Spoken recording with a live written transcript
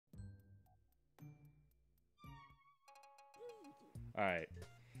All right.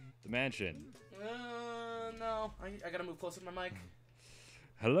 The mansion. No. I gotta move closer to my mic.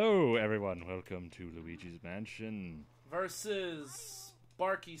 Hello, everyone. Welcome to Luigi's mansion. Versus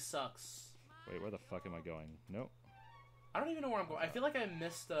Barky sucks. Wait, where the fuck am I going? Nope. I don't even know where I'm going. I feel like I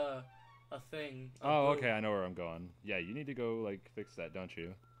missed a thing. Oh, okay. I know where I'm going. Yeah, you need to go like fix that, don't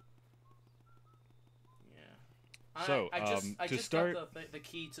you? Yeah. So, I just to start, got the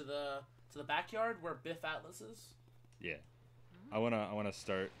key to the backyard where Biff Atlas is. yeah, I wanna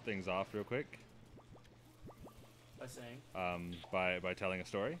start things off real quick. By saying. By telling a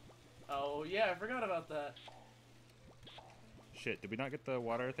story. Oh yeah, I forgot about that. Shit, did we not get the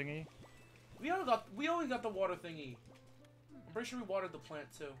water thingy? We only got the water thingy. I'm pretty sure we watered the plant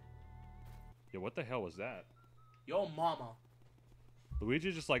too. Yeah, what the hell was that? Yo, mama.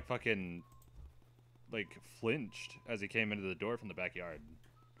 Luigi just like fucking like flinched as he came into the door from the backyard.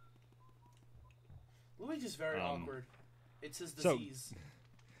 Luigi's very awkward. It's his So, disease.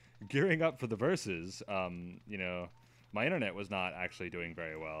 Gearing up for the verses, you know, my internet was not actually doing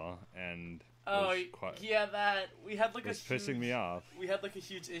very well, and yeah, that we had like was pissing me off. We had like a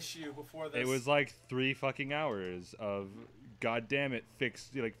huge issue before this. It was like 3 fucking hours of, god damn it,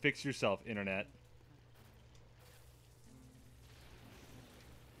 fix yourself, internet.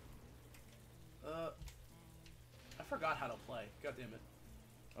 I forgot how to play. God damn it.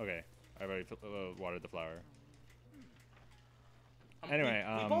 Okay, I already watered the flower. Anyway,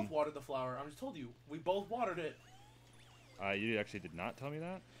 we both watered the flower. I just told you, we both watered it. You actually did not tell me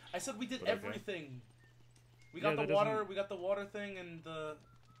that? I said we did But okay. everything. We got Yeah, the water. We got the water thing and the.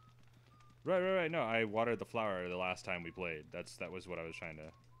 Right. No, I watered the flower the last time we played. That was what I was trying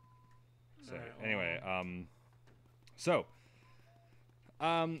to say. Right, well. Anyway,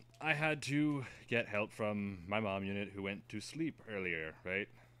 I had to get help from my mom unit who went to sleep earlier, right?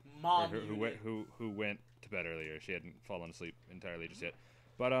 Mom Or who went to bed earlier. She hadn't fallen asleep entirely just yet.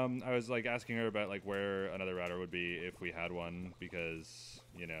 But I was like asking her about like where another router would be if we had one, because,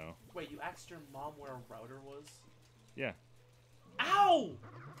 you know. Wait, you asked your mom where a router was? Yeah. Ow!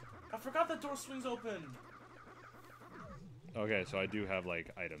 I forgot the door swings open. Okay, so I do have like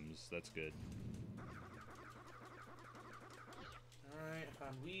items. That's good. Alright, I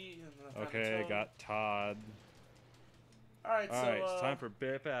found wheat and then I found Okay, the toad. got Todd. Alright, so It's time for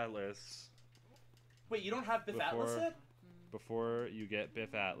Biff Atlas. Wait, you don't have Biff Atlas yet? Before you get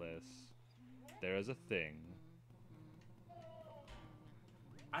Biff Atlas, there is a thing.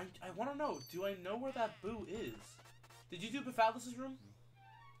 I want to know. Do I know where that boo is? Did you do Biff Atlas's room?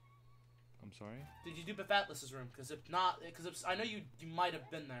 I'm sorry? Did you do Biff Atlas's room? Because if not, I know you might have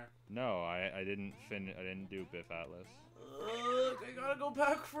been there. No, I didn't do Biff Atlas. Ugh, I gotta go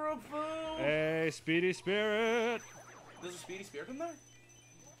back for a boo. Hey, Speedy Spirit! There's a Speedy Spirit in there?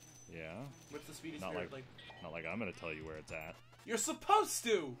 Yeah. What's the Speedy Not Spirit like not like I'm gonna tell you where it's at. You're supposed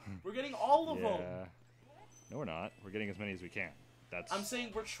to! We're getting all of them! Yeah. No, we're not. We're getting as many as we can. That's. I'm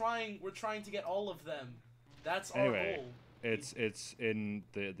saying we're trying to get all of them. That's our Anyway, goal. it's in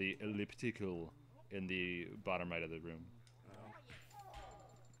the elliptical in the bottom right of the room. Oh.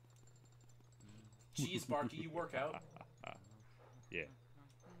 Jeez, Barky, you work out. Yeah.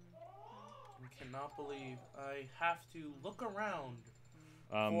 I cannot believe I have to look around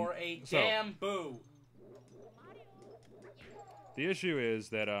For for a damn boo. The issue is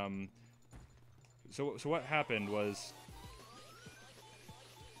that so what happened was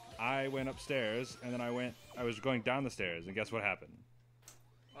I went upstairs and then I was going down the stairs, and guess what happened?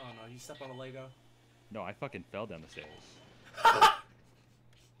 Oh no, you stepped on a Lego. No, I fucking fell down the stairs.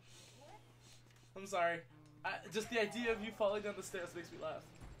 I'm sorry. Just the idea of you falling down the stairs makes me laugh.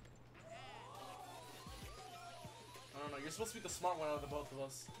 I don't know, you're supposed to be the smart one out of the both of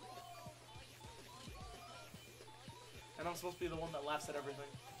us. And I'm supposed to be the one that laughs at everything.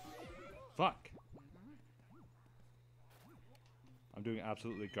 Fuck. I'm doing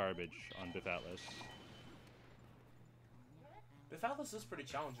absolutely garbage on Biff Atlas. Biff Atlas is pretty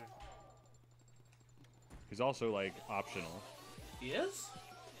challenging. He's also like optional. He is?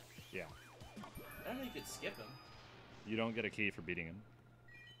 Yeah. I don't know you could skip him. You don't get a key for beating him.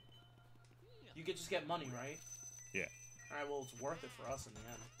 You could just get money, right? Yeah. Alright, well, it's worth it for us in the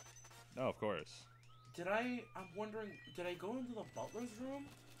end. No, of course. I'm wondering, did I go into the butler's room?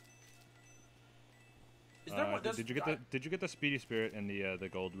 Is there one? Did you get the Speedy Spirit in the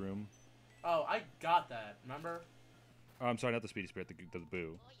gold room? Oh, I got that, remember? Oh, I'm sorry, not the Speedy Spirit, the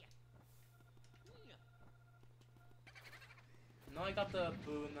Boo. No, I got the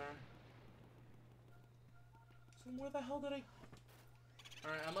boo in there. So where the hell did I...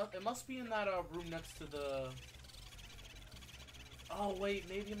 Alright, it must be in that room next to the... Oh wait,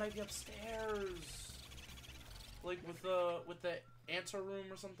 maybe it might be upstairs. Like with the anteroom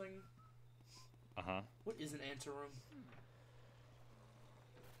or something? Uh-huh. What is an anteroom?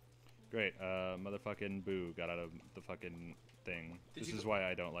 Great. Motherfucking Boo got out of the fucking thing. This is why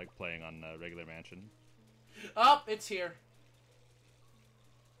I don't like playing on regular mansion. Oh, it's here.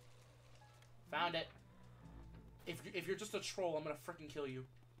 Found it. If you're just a troll, I'm gonna freaking kill you.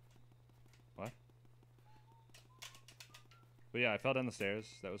 What? But yeah, I fell down the stairs.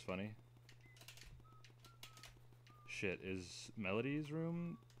 That was funny. Shit, is Melody's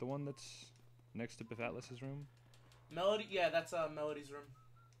room the one that's next to Biff Atlas's room? Melody, yeah, that's Melody's room.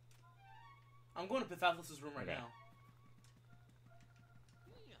 I'm going to Biff Atlas's room right now.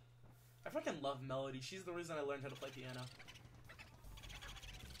 I fucking love Melody. She's the reason I learned how to play piano.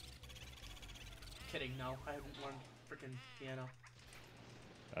 Kidding, no. I haven't learned freaking piano.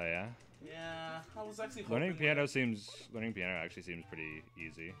 Oh yeah? Yeah, I was actually hoping learning piano actually seems pretty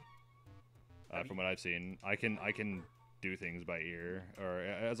easy. From what I've seen, I can do things by ear, or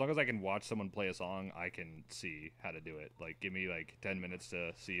as long as I can watch someone play a song, I can see how to do it. Like, give me like 10 minutes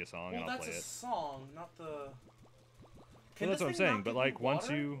to see a song and I'll play it. Well, that's a song, not the. Well, that's what I'm saying. But like once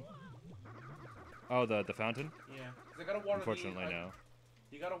you, the fountain. Yeah, 'cause I gotta water. Unfortunately, no.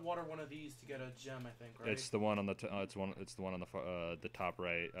 You gotta water one of these to get a gem, I think, right? It's the one on the it's the one on the top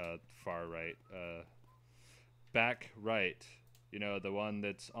right, far right, back right. You know, the one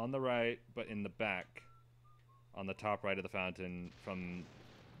that's on the right, but in the back, on the top right of the fountain from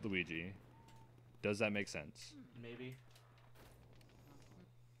Luigi. Does that make sense? Maybe.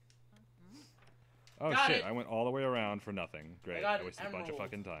 Oh Got shit! it. I went all the way around for nothing. Great. I wasted a bunch of emerald.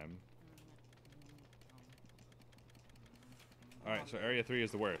 fucking time. All right, so Area 3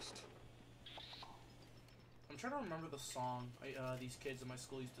 is the worst. I'm trying to remember the song these kids in my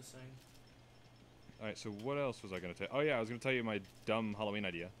school used to sing. All right, so what else was I gonna tell? Oh yeah, I was gonna tell you my dumb Halloween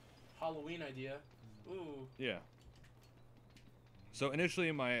idea. Halloween idea. Ooh. Yeah. So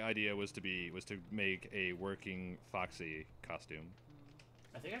initially, my idea was to make a working Foxy costume.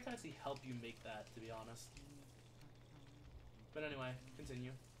 I think I can actually help you make that, to be honest. But anyway,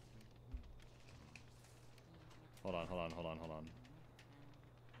 continue. Hold on.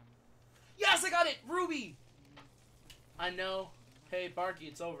 Yes, I got it! Ruby! I know. Hey, Barky,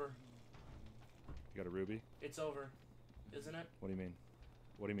 it's over. You got a ruby? It's over. Isn't it? What do you mean?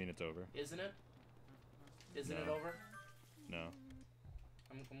 What do you mean it's over? Isn't it? Isn't it No. over? No.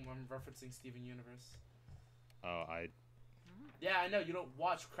 I'm referencing Steven Universe. Oh, Yeah, I know. You don't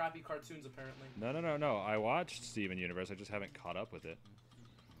watch crappy cartoons, apparently. No. I watched Steven Universe. I just haven't caught up with it.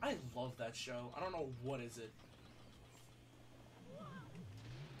 I love that show. I don't know what is it.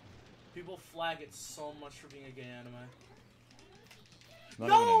 People flag it so much for being a gay anime. It's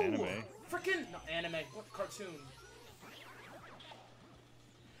not even an anime. Freaking anime. What cartoon?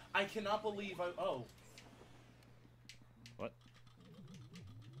 I cannot believe oh. What?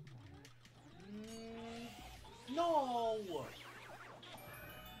 No!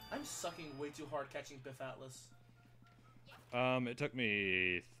 I'm sucking way too hard catching Biff Atlas. It took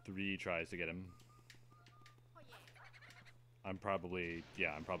me 3 tries to get him. I'm probably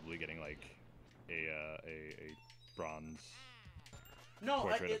getting like a bronze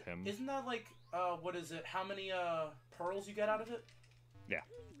portrait of him. Isn't that like what is it? How many pearls you get out of it? Yeah,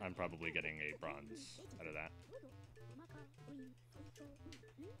 I'm probably getting a bronze out of that.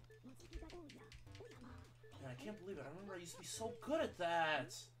 Man, I can't believe it. I remember I used to be so good at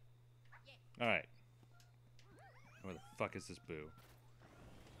that. All right. Where the fuck is this Boo?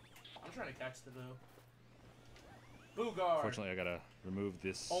 I'm trying to catch the Boo. Boo guard. Fortunately, I gotta remove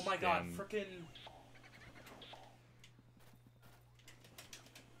this. Oh my god, damn... frickin'.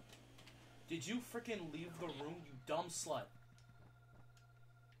 Did you frickin' leave the room, you dumb slut?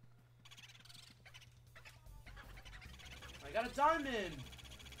 I got a diamond!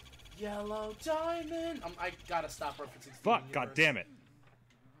 Yellow diamond! I gotta stop referencing Steven Fuck! Universe. God damn it!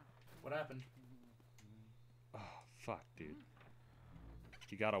 What happened? Oh, fuck, dude.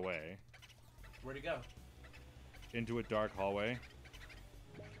 He got away. Where'd he go? Into a dark hallway.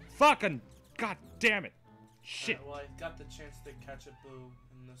 Fucking! God damn it! Shit! Well, I got the chance to catch a Boo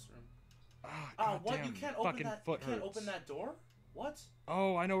in this room. Ah, what? damn, You can't open fucking that? foot You can't hurts. open that door? What?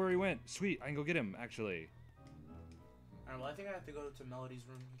 Oh, I know where he went. Sweet, I can go get him, actually. Alright, well, I think I have to go to Melody's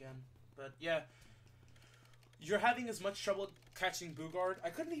room again. But, yeah. You're having as much trouble catching Boogard. I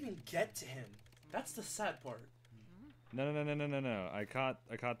couldn't even get to him. That's the sad part. No. I caught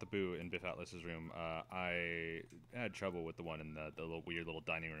the Boo in Biff Atlas's room. I had trouble with the one in the little weird little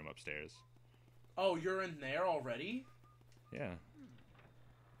dining room upstairs. Oh, you're in there already? Yeah.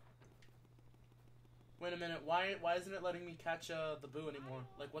 Wait a minute. Why isn't it letting me catch the Boo anymore?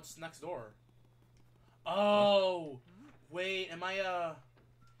 Like, what's next door? Oh! Wait, am I,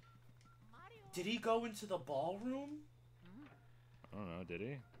 Did he go into the ballroom? I don't know, did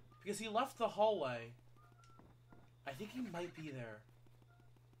he? Because he left the hallway. I think he might be there.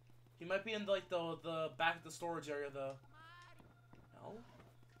 He might be in, like, the back of the storage area, No?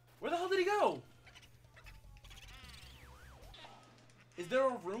 Where the hell did he go? Is there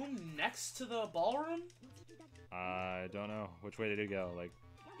a room next to the ballroom? I don't know. Which way did it go? Like,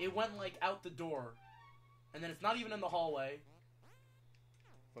 It went, like, out the door. And then it's not even in the hallway.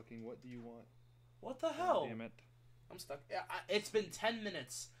 fucking what do you want? What the hell? Damn it. I'm stuck. It's been 10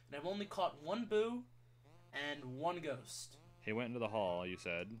 minutes, and I've only caught one boo and one ghost. He went into the hall, you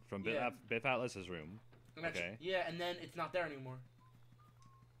said, from Biff Atlas's room. And Okay. Yeah, and then it's not there anymore.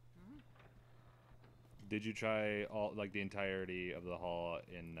 Did you try all, like, the entirety of the hall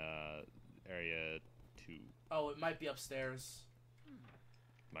in area 2? Oh, it might be upstairs.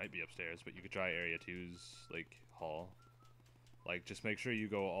 Might be upstairs, but you could try area 2's, like, hall. Like, just make sure you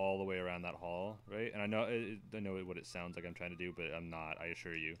go all the way around that hall, right? And I know what it sounds like I'm trying to do, but I'm not, I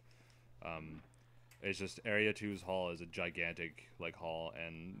assure you. It's just area 2's hall is a gigantic, like, hall,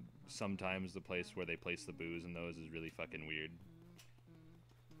 and sometimes the place where they place the booze in those is really fucking weird.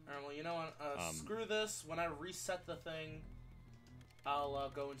 Alright, well, you know what? Screw this. When I reset the thing,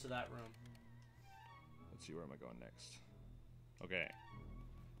 I'll go into that room. Let's see, where am I going next? Okay.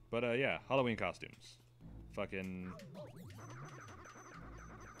 But, yeah, Halloween costumes. Fucking...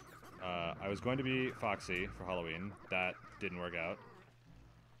 I was going to be Foxy for Halloween. That didn't work out.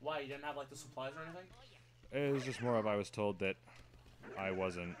 Why? You didn't have, like, the supplies or anything? It was just more of I was told that I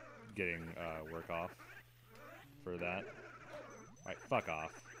wasn't getting work off for that. Alright, fuck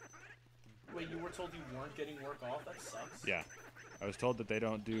off. Wait, you were told you weren't getting work off? That sucks. Yeah. I was told that they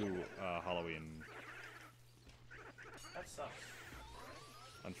don't do Halloween, That sucks.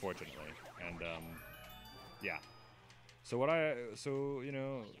 unfortunately. And, yeah. So you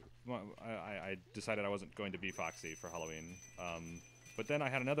know, I decided I wasn't going to be Foxy for Halloween. But then I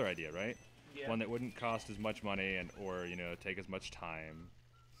had another idea, right? Yeah. One that wouldn't cost as much money or, you know, take as much time.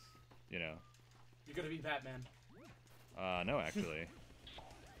 You know. You're gonna be Batman. No, actually.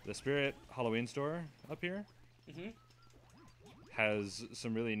 The Spirit Halloween store up here has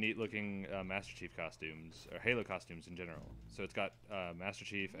some really neat-looking Master Chief costumes, or Halo costumes in general. So it's got Master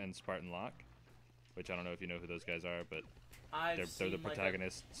Chief and Spartan Locke, which I don't know if you know who those guys are, but they're the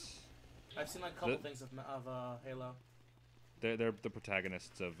protagonists. I've seen like a couple things of Halo. They're the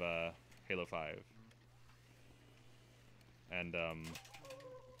protagonists of Halo 5. And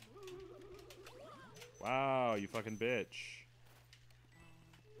wow, you fucking bitch.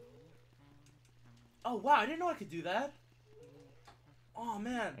 Oh wow, I didn't know I could do that. Oh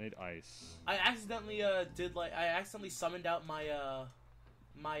man. I need ice. I accidentally summoned out my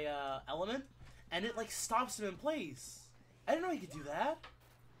my element, and it like stops him in place. I didn't know you could do that.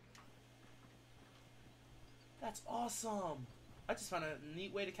 That's awesome. I just found a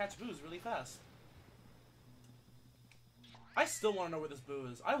neat way to catch boos really fast. I still want to know where this boo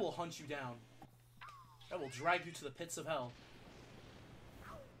is. I will hunt you down. I will drag you to the pits of hell.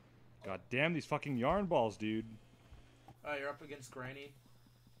 God damn these fucking yarn balls, dude. Alright, you're up against Granny.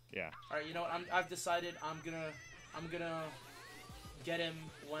 Yeah. Alright, you know what? I've decided I'm gonna get him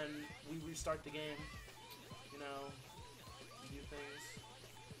when we restart the game. You know, do things.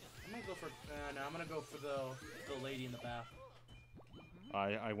 I'm gonna go for no. I'm gonna go for the lady in the bath.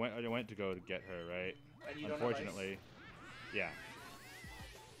 I went to go to get her, right? And you don't Unfortunately, yeah.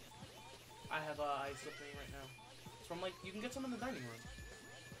 I have ice with me right now. It's from like you can get some in the dining room.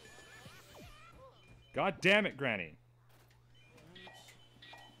 God damn it, Granny.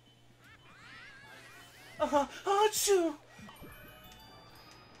 Achoo!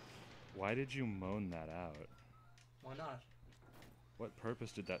 Why did you moan that out? Why not? What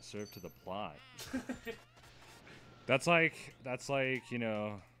purpose did that serve to the plot? That's like, you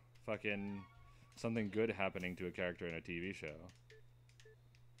know, fucking something good happening to a character in a TV show.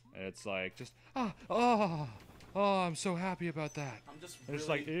 And it's like, just, I'm so happy about that. I'm just and it's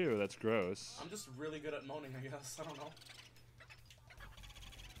like, ew, that's gross. I'm just really good at moaning, I guess. I don't know.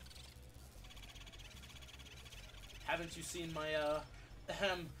 Haven't you seen my,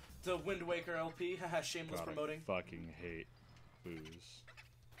 the Wind Waker LP? Shameless God, promoting. I fucking hate booze.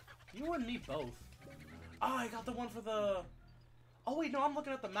 You and me both. Ah, I got the one for the... Oh wait, no, I'm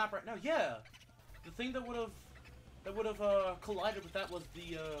looking at the map right now. Yeah! The thing that would have collided with that was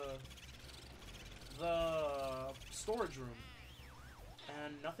the storage room.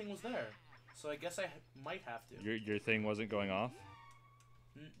 And nothing was there. So I guess I might have to. Your thing wasn't going off?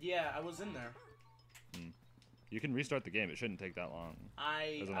 Yeah, I was in there. You can restart the game. It shouldn't take that long.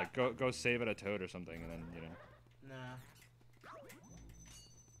 As in, like, go save at a toad or something, and then, you know. Nah.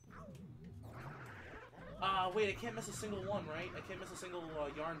 Wait, I can't miss a single one, right? I can't miss a single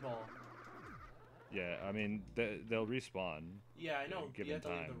yarn ball. Yeah, I mean they'll respawn. Yeah, I know. Given You have to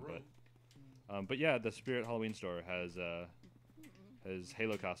leave time, the room. but yeah, the Spirit Halloween store has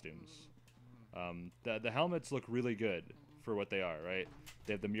Halo costumes. The helmets look really good for what they are, right?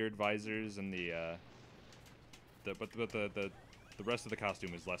 They have the mirrored visors and but the rest of the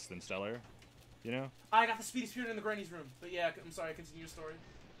costume is less than stellar, you know? I got the Speedy Spirit in the granny's room. But yeah, I'm sorry, continue your story.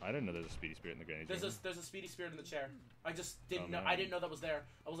 I didn't know there's a Speedy Spirit in the granny's room. There's a Speedy Spirit in the chair. I just didn't know. Man. I didn't know that was there.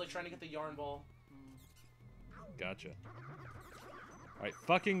 I was like trying to get the yarn ball. Gotcha. Alright,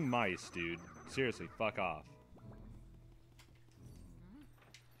 fucking mice, dude. Seriously, fuck off.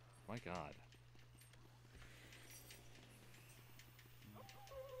 My god.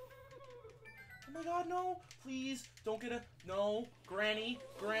 Oh my god, no! Please, don't get a... No! Granny!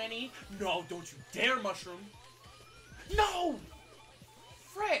 Granny! No, don't you dare, mushroom! No!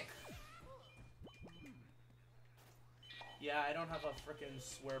 Frick! Yeah, I don't have a frickin'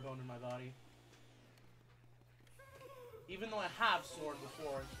 swear bone in my body. Even though I have sworn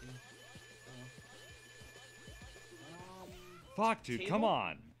before. Fuck, dude, table? come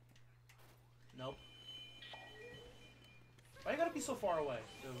on! Nope. Why you gotta be so far away,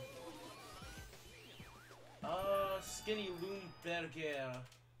 dude? Skinny Loomberger.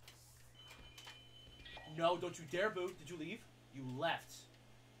 No, don't you dare, Boo. Did you leave? You left.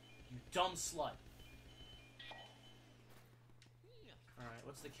 You dumb slut. Alright,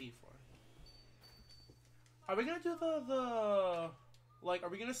 what's the key for? Are we gonna do like, are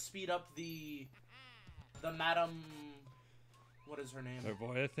we gonna speed up the Madam... What is her name?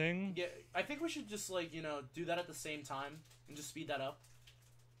 Clairvoyant thing? Yeah, I think we should just, like, you know, do that at the same time and just speed that up.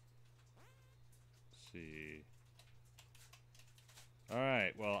 Let's see.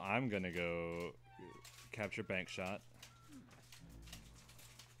 Alright, well, I'm gonna go capture bank shot.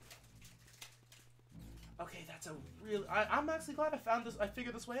 Okay, that's a real... I'm actually glad I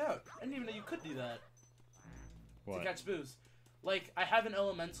figured this way out. I didn't even know you could do that. What? To catch boos. Like, I have an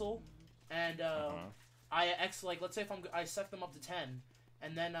elemental, and, like, let's say if I set them up to 10,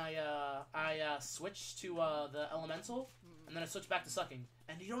 and then I switch to, the elemental, and then I switch back to sucking,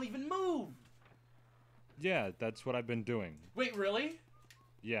 and you don't even move! Yeah, that's what I've been doing. Wait, really?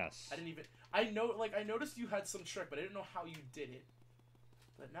 Yes. I didn't even... I noticed you had some trick, but I didn't know how you did it.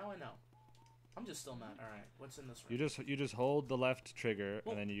 But now I know. I'm just still mad. Alright, what's in this room? You just hold the left trigger,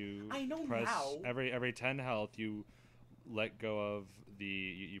 Well, and then you I know press now. every 10 health, you let go of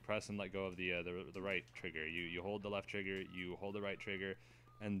you press and let go of the right trigger. You hold the left trigger, you hold the right trigger,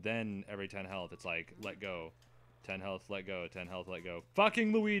 and then every 10 health it's like let go. 10 health, let go. 10 health, let go.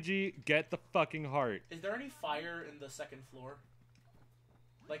 Fucking Luigi, get the fucking heart. Is there any fire in the second floor?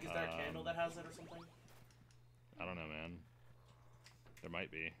 Like, is there a candle that has it or something? I don't know, man. There might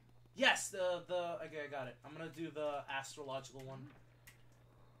be. Yes, okay, I got it. I'm gonna do the astrological one.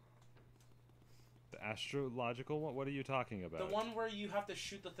 The astrological one? What are you talking about? The one where you have to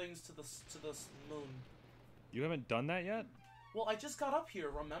shoot the things to the moon. You haven't done that yet? Well, I just got up here,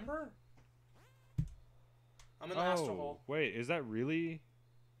 remember? I'm in the astral hole. Wait, is that really?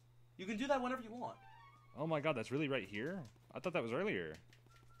 You can do that whenever you want. Oh my god, that's really right here? I thought that was earlier.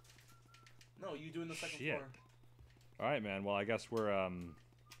 No, you do in the second Shit. floor. Alright, man. Well, I guess we're,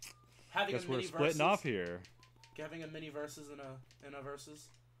 Having guess a we're mini splitting versus, off here. Having a mini versus in a versus.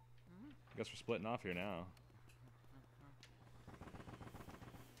 I guess we're splitting off here now.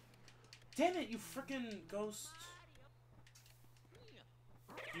 Damn it, you frickin' ghost.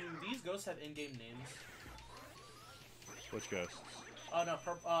 Do these ghosts have in-game names? Which ghosts? Oh,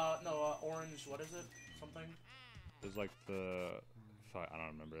 no, orange, what is it? Something? There's like the... Fuck, I don't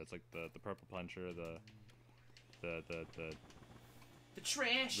remember. It's like the purple puncher, the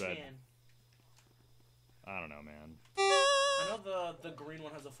trash red. man. I don't know, man. I know the green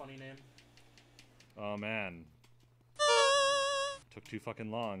one has a funny name. Oh, man. Took too fucking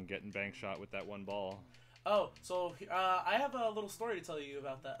long getting bank shot with that one ball. Oh, so I have a little story to tell you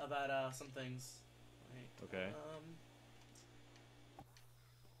about that, about some things. Wait, Okay. Oh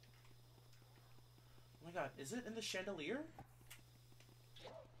my god, is it in the chandelier?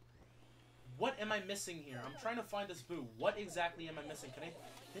 What am I missing here? I'm trying to find this boo. What exactly am I missing? Can I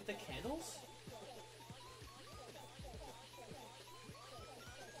hit the candles?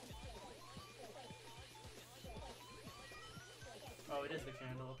 Oh, it is the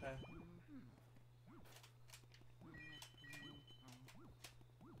candle, okay.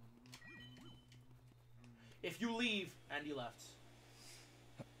 If you leave, and you left.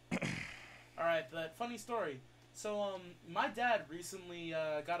 Alright, but funny story. So, my dad recently,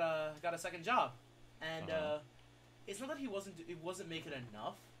 got a second job. And, it's not that he wasn't making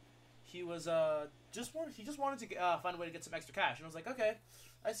enough. he was he just wanted to find a way to get some extra cash, and I was like, okay,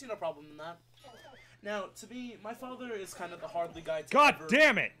 I see no problem in that. Now, to me, my father is kind of the hardly guy to God ever...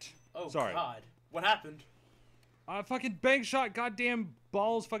 damn it! Oh, sorry. God. What happened? Fucking bank shot, goddamn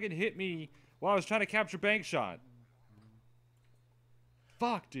balls fucking hit me while I was trying to capture bank shot.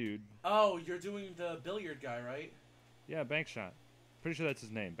 Fuck, dude. Oh, you're doing the billiard guy, right? Yeah, bank shot. Pretty sure that's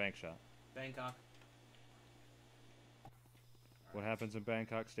his name, bank shot. Bangkok. What happens in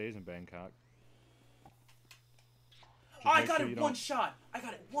Bangkok stays in Bangkok. Oh, I got it one shot! I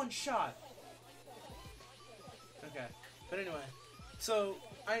got it one shot! Okay. But anyway. So,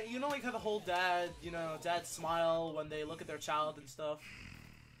 you know like how the whole dads smile when they look at their child and stuff?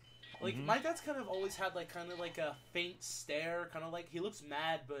 Like, my dad's kind of always had like kind of like a faint stare, kind of like he looks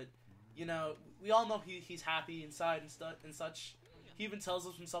mad, but you know, we all know he's happy inside and such. He even tells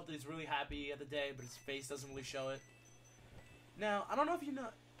us when something's really happy at the day, but his face doesn't really show it. Now, I don't know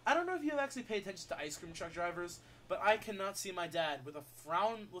if you actually pay attention to ice cream truck drivers, but I cannot see my dad with a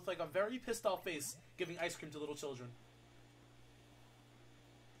frown, with like a very pissed off face, giving ice cream to little children.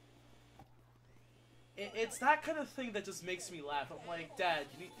 It's that kind of thing that just makes me laugh. I'm like, Dad,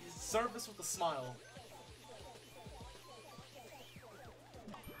 you serve this with a smile.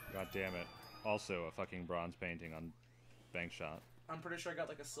 God damn it. Also a fucking bronze painting on bank shot. I'm pretty sure I got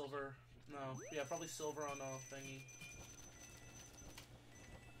like a silver. No, yeah, probably silver on a thingy.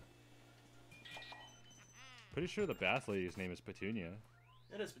 Pretty sure the bath lady's name is Petunia.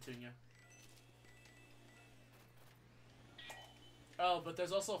 It is Petunia. Oh, but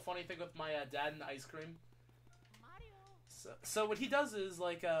there's also a funny thing with my dad and the ice cream. So what he does is,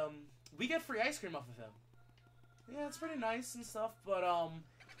 like, we get free ice cream off of him. Yeah, it's pretty nice and stuff, but,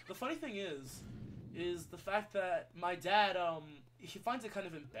 the funny thing is the fact that my dad, he finds it kind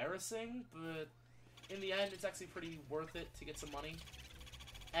of embarrassing, but in the end, it's actually pretty worth it to get some money.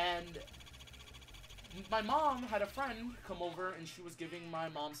 And my mom had a friend come over, and she was giving my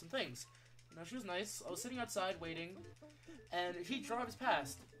mom some things. You know, she was nice. I was sitting outside waiting, and he drives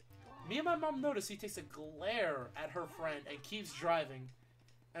past. Me and my mom notice he takes a glare at her friend and keeps driving.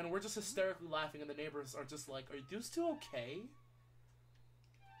 And we're just hysterically laughing, and the neighbors are just like, are those two okay?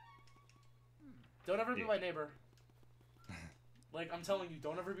 Don't ever be my neighbor. Like, I'm telling you,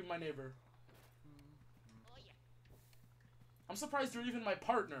 don't ever be my neighbor. I'm surprised you're even my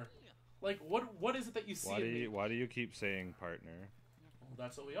partner. Like, what is it that you see in me? Why do you keep saying partner? Well,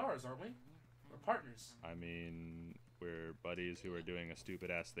 that's what we are, aren't we? We're partners. I mean, we're buddies who are doing a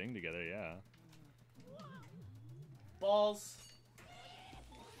stupid-ass thing together, yeah. Balls.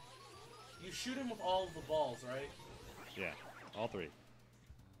 You shoot him with all of the balls, right? Yeah, all three.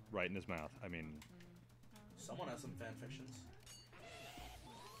 Right in his mouth. I mean... Someone has some fan fictions.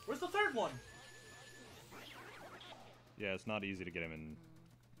 Where's the third one? Yeah, it's not easy to get him in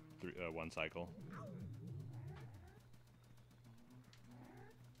one cycle.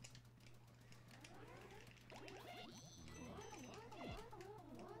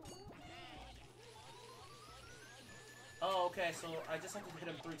 Oh, okay, so I just have to hit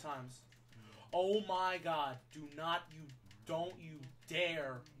him 3 times. Oh my god, don't you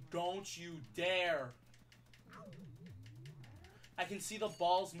dare. I can see the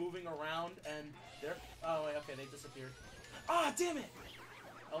balls moving around, and they're... Oh, wait, okay, they disappeared. Ah, damn it!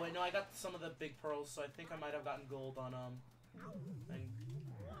 Oh, wait, no, I got some of the big pearls, so I think I might have gotten gold on, thing.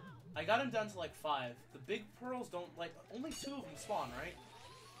 I got him down to, like, 5. The big pearls don't, like, only 2 of them spawn, right?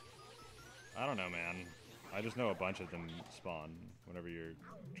 I don't know, man. I just know a bunch of them spawn whenever you're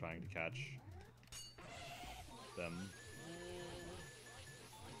trying to catch them.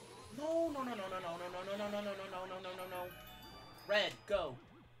 No. Red, go.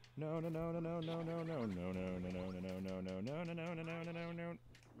 No.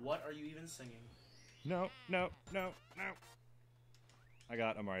 What are you even singing? No. I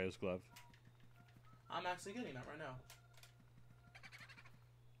got a Mario's glove. I'm actually getting that right now.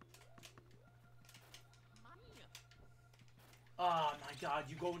 Oh my god,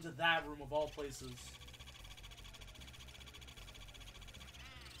 you go into that room of all places.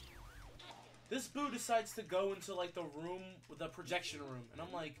 This boo decides to go into, like, the room, the projection room, and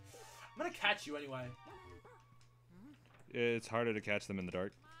I'm like, I'm gonna catch you anyway. It's harder to catch them in the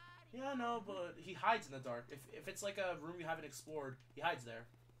dark. Yeah, no, but he hides in the dark. If it's like a room you haven't explored, he hides there.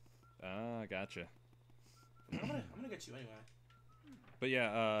 Ah, gotcha. I'm gonna get you anyway. But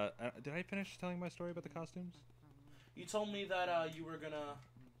yeah, did I finish telling my story about the costumes? You told me that you were gonna...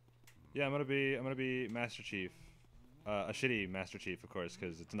 Yeah, I'm gonna be Master Chief. A shitty Master Chief, of course,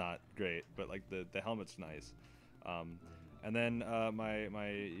 because it's not great, but like the helmet's nice. And then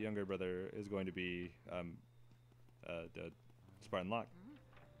my younger brother is going to be the Spartan Locke.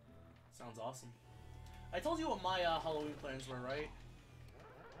 Sounds awesome. I told you what my Halloween plans were, right?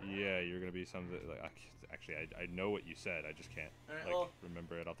 Yeah, you're gonna be something like. Actually, I know what you said. I just can't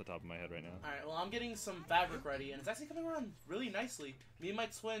remember it off the top of my head right now. All right. Well, I'm getting some fabric ready, and it's actually coming around really nicely. Me and my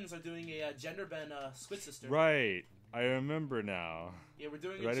twins are doing a gender bend squid sister. Right. I remember now. Yeah, we're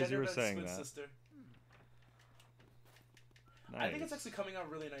doing right a as you gender were bend saying squid that. sister. Nice. I think it's actually coming out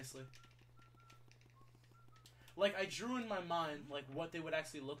really nicely. Like, I drew in my mind, like, what they would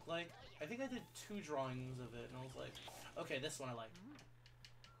actually look like. I think I did 2 drawings of it, and I was like, okay, this one I like.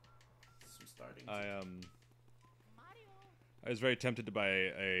 So I'm starting to... I was very tempted to buy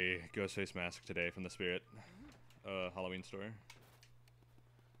a Ghostface mask today from the Spirit Halloween store.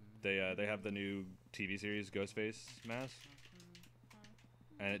 They have the new TV series Ghostface mask,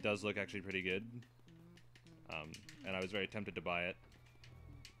 and it does look actually pretty good. And I was very tempted to buy it.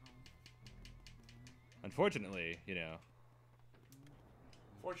 Unfortunately, you know.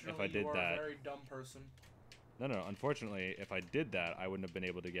 Fortunately, if I did you are that, a very dumb person. No. Unfortunately, if I did that, I wouldn't have been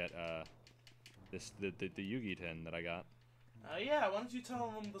able to get the Yugi tin that I got. Yeah. Why don't you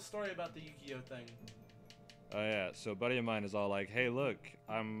tell them the story about the Yu-Gi-Oh thing? Oh yeah. So a buddy of mine is all like, "Hey, look,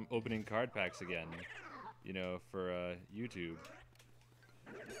 I'm opening card packs again, you know, for YouTube."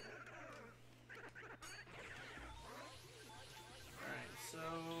 Alright, so...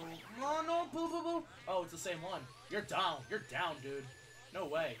 Oh, no, boo. Oh, it's the same one. You're down, dude. No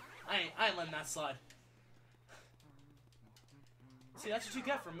way. I ain't letting that slide. See, that's what you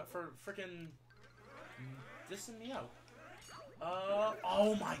get for frickin' dissing me out.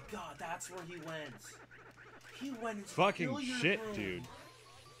 Oh my god, that's where he went. He went into Fucking the billiard shit, room. dude.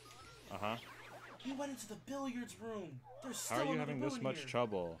 Uh-huh. He went into the billiards room. There's still How are you another having boo this in much here.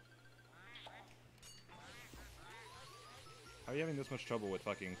 trouble? How are you having this much trouble with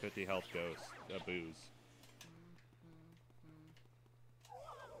fucking 50 health ghost booze?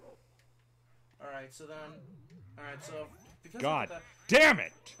 Alright, so because God of that, damn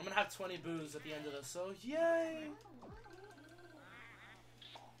it! I'm gonna have 20 boos at the end of this, so yay!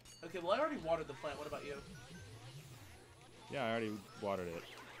 Okay, well I already watered the plant, what about you? Yeah, I already watered it.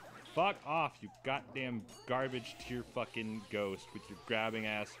 Fuck off, you goddamn garbage tier fucking ghost with your grabbing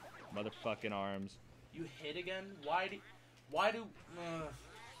ass motherfucking arms. You hit again? Why do... I'm gonna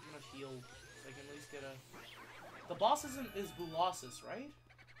heal, so I can at least get a... The boss is Bulossus, right?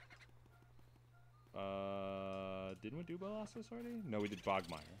 Didn't we do Colossus already? No, we did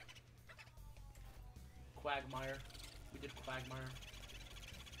Bogmire. Quagmire. We did Quagmire.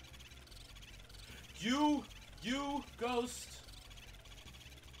 You ghost!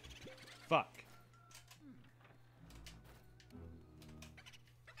 Fuck.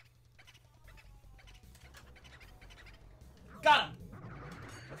 Got him!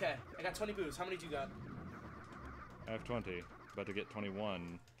 Okay, I got 20 boos. How many do you got? I have 20. About to get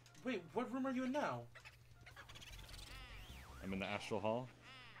 21. Wait, what room are you in now? I'm in the Astral Hall.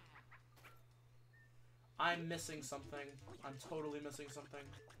 I'm missing something. I'm totally missing something.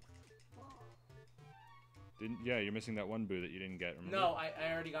 Yeah, you're missing that one boo that you didn't get, remember? No, I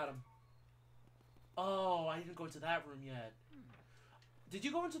already got him. Oh, I didn't go into that room yet. Did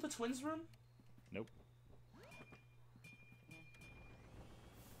you go into the twins room? Nope.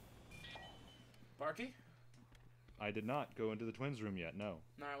 Barky? I did not go into the twins room yet, no.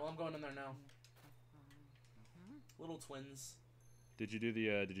 Alright, well I'm going in there now. Little twins. Did you do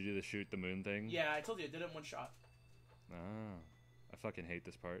the shoot the moon thing? Yeah, I told you, I did it in one shot. Ah. I fucking hate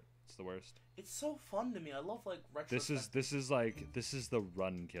this part. It's the worst. It's so fun to me. I love like retro. This is the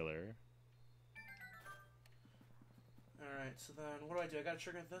run killer. Alright, so then what do? I gotta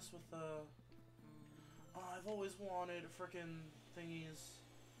trigger this with the... Oh, I've always wanted frickin' thingies.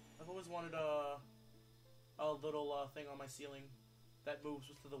 I've always wanted a little thing on my ceiling that moves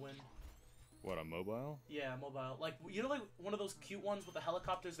with the wind. What, a mobile? Yeah, mobile. Like, you know, like one of those cute ones with the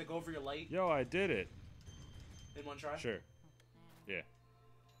helicopters that go over your light? Yo, I did it. In one try? Sure. Yeah.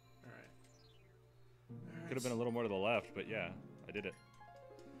 Alright. Could have been a little more to the left, but yeah, I did it.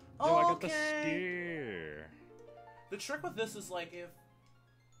 Yo, I got the steer. The trick with this is like if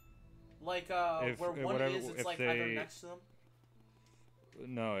where one whatever, is, it's if like they, either next to them.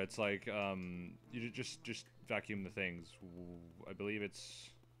 No, it's like you just vacuum the things. I believe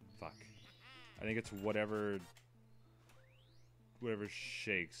it's fuck. I think it's whatever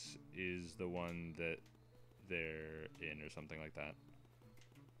shakes is the one that they're in or something like that.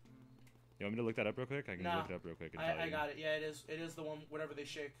 You want me to look that up real quick? I can look it up real quick and tell you. I got it. Yeah, it is. It is the one. Whatever they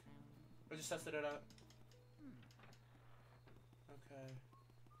shake. I just tested it out. Okay.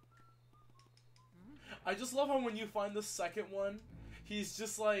 I just love how when you find the second one, he's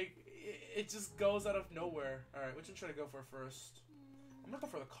just like it just goes out of nowhere. All right, which one should I go for first? I'm I'm gonna go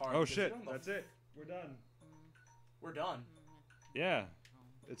for the card. Oh because shit! you're on the- That's it. We're done. We're done. Yeah,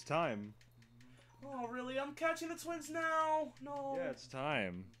 it's time. Oh, really? I'm catching the twins now. No. Yeah, it's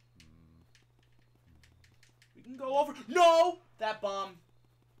time. We can go over. No! That bomb.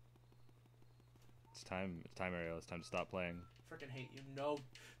 It's time. It's time, Ariel. It's time to stop playing. Freaking hate you. No.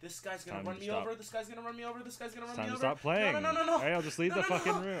 This guy's gonna Time run to me stop. over. This guy's gonna run me over. This guy's gonna It's run me time to over. stop playing. No. Ariel, just leave No, the no,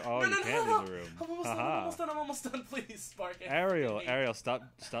 fucking no. room. Oh, No, you no, can't no. leave the room. I'm almost done. I'm almost done. Please, Sparky. Ariel, stop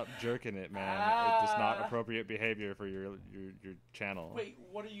jerking it, man. It's not appropriate behavior for your channel. Wait,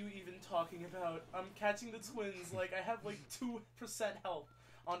 what are you even talking about? I'm catching the twins. Like, I have like 2% health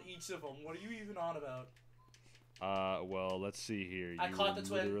on each of them. What are you even on about? Well, let's see here. I caught the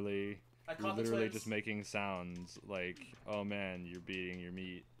twin. I You're caught the literally twins. just making sounds like, oh man, you're beating your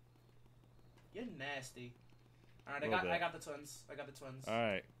meat. You're nasty. Alright, Little bit. I got the twins. I got the twins. All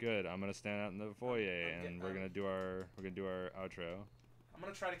right, good. I'm gonna stand out in the foyer I'm and getting- we're gonna do our outro. I'm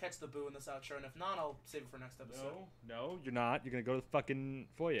gonna try to catch the boo in this outro, and if not, I'll save it for next episode. No, you're not. You're gonna go to the fucking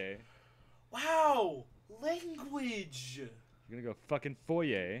foyer. Wow! Language! You're gonna go fucking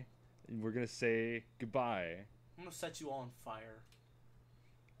foyer, and we're gonna say goodbye. I'm gonna set you all on fire.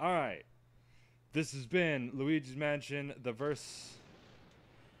 All right. This has been Luigi's Mansion, the verse.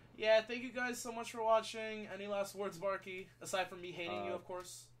 Yeah, thank you guys so much for watching. Any last words, Barky? Aside from me hating you, of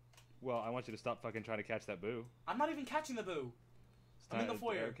course. Well, I want you to stop fucking trying to catch that boo. I'm not even catching the boo. I'm in the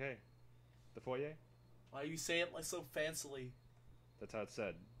foyer. Okay. The foyer? Why you say it like so fancily? That's how it's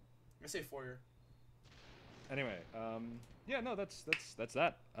said. I say foyer. Anyway, yeah, no, that's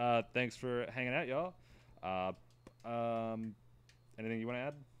that. Thanks for hanging out, y'all. Anything you want to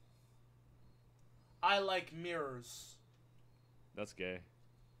add? I like mirrors. That's gay.